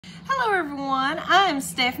Hello everyone, I'm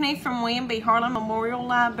Stephanie from William B. Harlan Memorial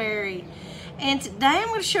Library, and today I'm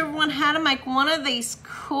going to show everyone how to make one of these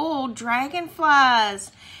cool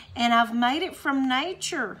dragonflies, and I've made it from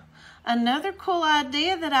nature. Another cool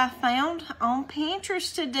idea that I found on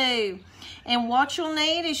Pinterest to do, and what you'll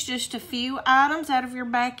need is just a few items out of your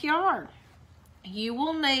backyard. You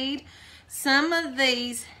will need some of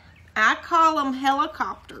these, I call them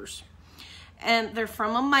helicopters, and they're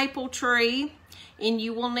from a maple tree. And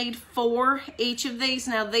you will need 4 each of these.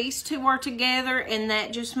 Now these two are together and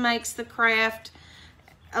that just makes the craft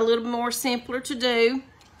a little more simpler to do.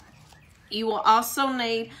 You will also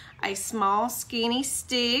need a small skinny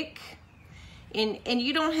stick. And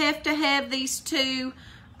you don't have to have these two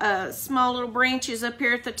small little branches up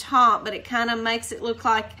here at the top, but it kind of makes it look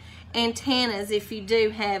like antennas if you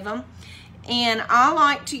do have them. And I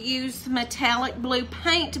like to use metallic blue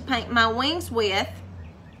paint to paint my wings with.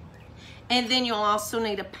 And then you'll also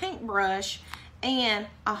need a paintbrush and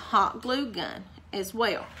a hot glue gun as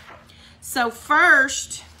well. So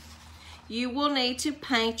first, you will need to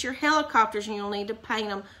paint your helicopters, and you'll need to paint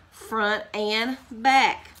them front and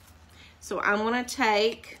back. So I'm going to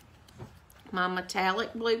take my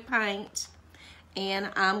metallic blue paint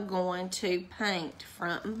and I'm going to paint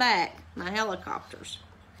front and back my helicopters.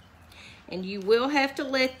 And you will have to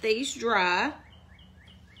let these dry.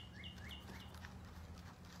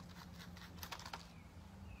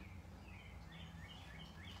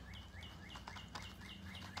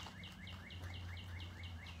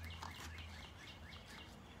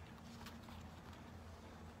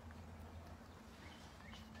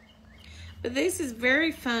 But this is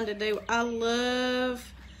very fun to do. I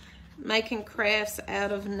love making crafts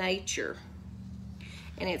out of nature.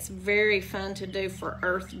 And it's very fun to do for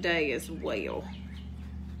Earth Day as well.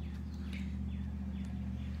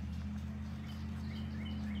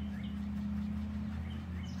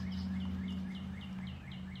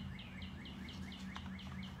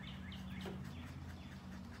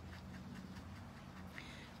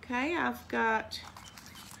 Okay, I've got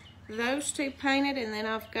those two painted, and then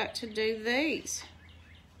I've got to do these.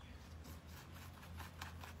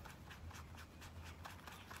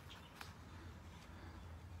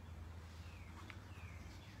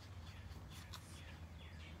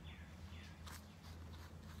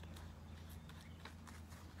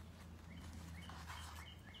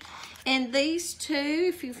 And these two,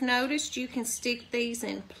 if you've noticed, you can stick these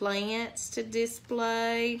in plants to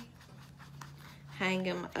display. Hang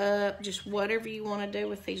them up, just whatever you want to do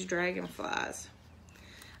with these dragonflies.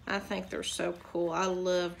 I think they're so cool. I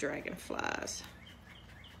love dragonflies.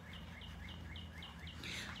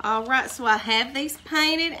 All right, so I have these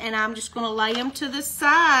painted, and I'm just going to lay them to the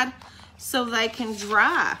side so they can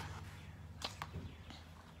dry.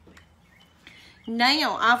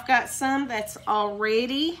 Now, I've got some that's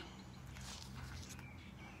already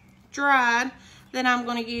dried that I'm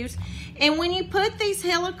going to use. And when you put these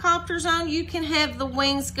helicopters on, you can have the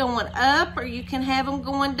wings going up or you can have them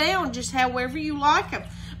going down, just however you like them.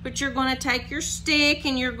 But you're going to take your stick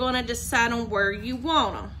and you're going to decide on where you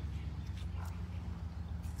want them.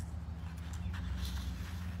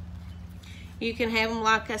 You can have them,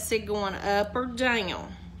 like I said, going up or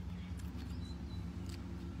down.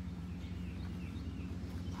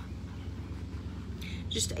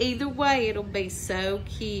 Just either way, it'll be so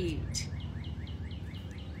cute.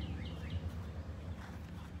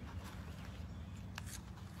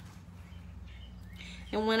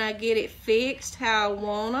 And when I get it fixed how I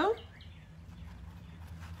want them,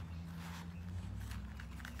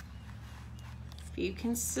 if you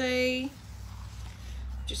can see,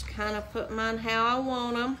 just kind of put mine how I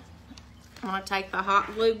want them. I'm going to take the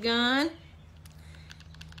hot glue gun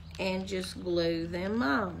and just glue them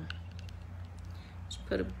on. Just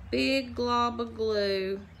put a big glob of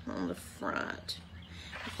glue on the front.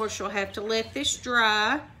 Of course, you'll have to let this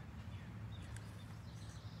dry.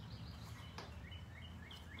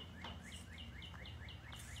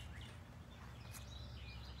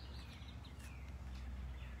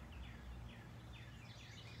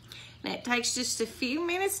 And it takes just a few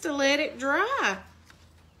minutes to let it dry.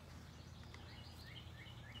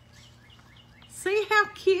 See how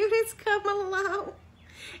cute it's coming along?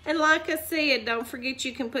 And like I said, don't forget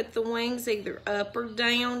you can put the wings either up or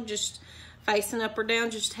down, just facing up or down,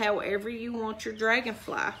 just however you want your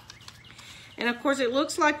dragonfly. And of course, it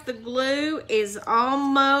looks like the glue is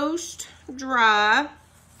almost dry.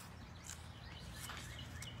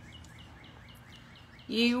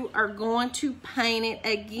 You are going to paint it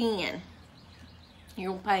again.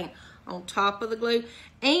 You'll paint on top of the glue.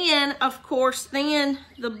 And of course, then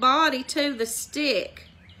the body too, the stick,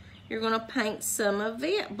 you're going to paint some of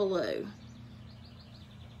it blue.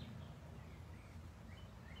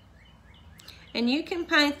 And you can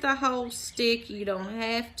paint the whole stick, you don't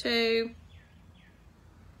have to.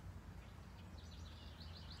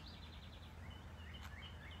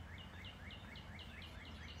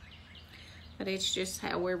 But it's just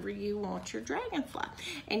however you want your dragonfly.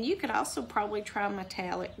 And you could also probably try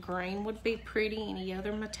metallic green, would be pretty. Any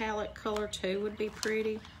other metallic color too would be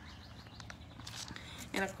pretty.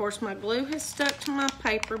 And of course my glue has stuck to my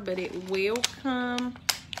paper, but it will come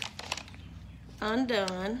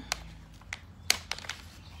undone.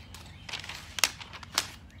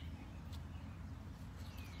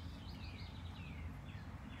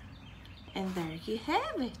 And there you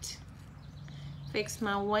have it. Fix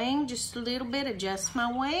my wing just a little bit, adjust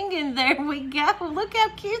my wing, and there we go. Look how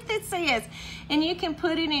cute this is. And you can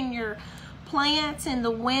put it in your plants, in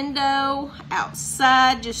the window,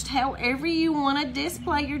 outside, just however you want to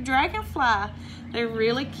display your dragonfly. They're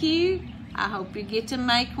really cute. I hope you get to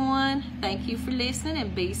make one. Thank you for listening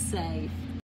and be safe.